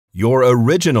Your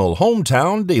original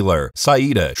hometown dealer,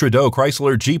 Saida Trudeau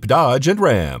Chrysler Jeep Dodge and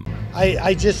Ram.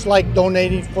 I just like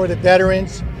donating for the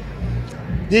veterans.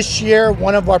 This year,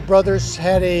 one of our brothers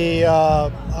had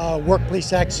a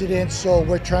workplace accident, so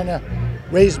we're trying to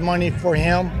raise money for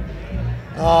him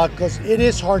because it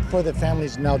is hard for the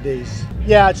families nowadays.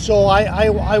 Yeah, so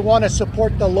I want to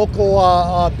support the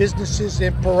local businesses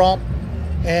in Pahrump,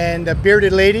 and the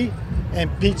Bearded Lady and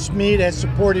Pete's Meat has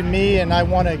supported me, and I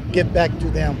want to give back to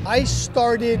them. I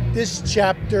started this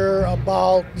chapter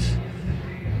about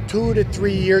 2 to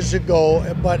 3 years ago,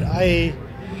 but I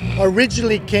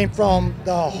originally came from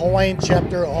the Hawaiian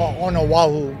chapter on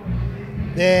Oahu.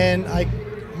 Then I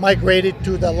migrated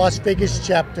to the Las Vegas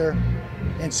chapter,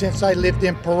 and since I lived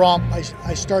in Pahrump,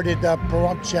 I started the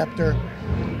Pahrump chapter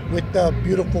with the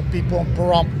beautiful people in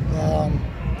Pahrump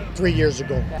 3 years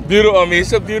ago. Beautiful. I mean,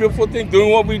 it's a beautiful thing doing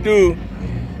what we do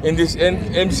in this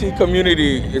MC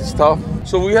community. It's tough.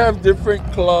 So we have different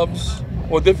clubs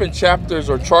or different chapters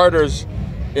or charters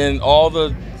in all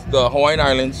the Hawaiian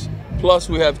Islands. Plus,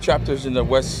 we have chapters in the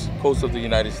west coast of the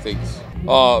United States.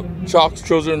 Chalk's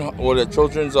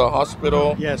Children's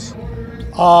Hospital. Yes.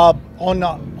 On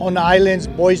the islands,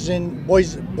 Boys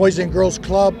and Girls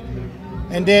Club.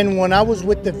 And then when I was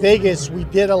with the Vegas, we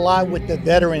did a lot with the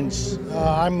veterans.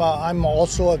 I'm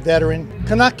also a veteran.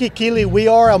 Kanaka Hekili, we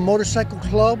are a motorcycle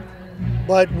club,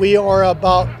 but we are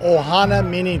about ohana,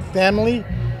 meaning family.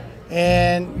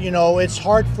 And you know, it's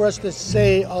hard for us to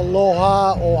say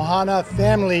aloha, ohana,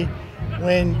 family,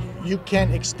 when you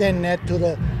can't extend that to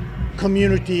the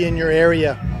community in your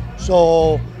area.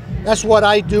 So that's what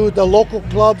I do. The local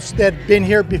clubs that have been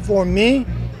here before me,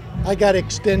 I got to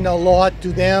extend aloha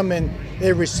to them, and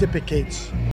it reciprocates.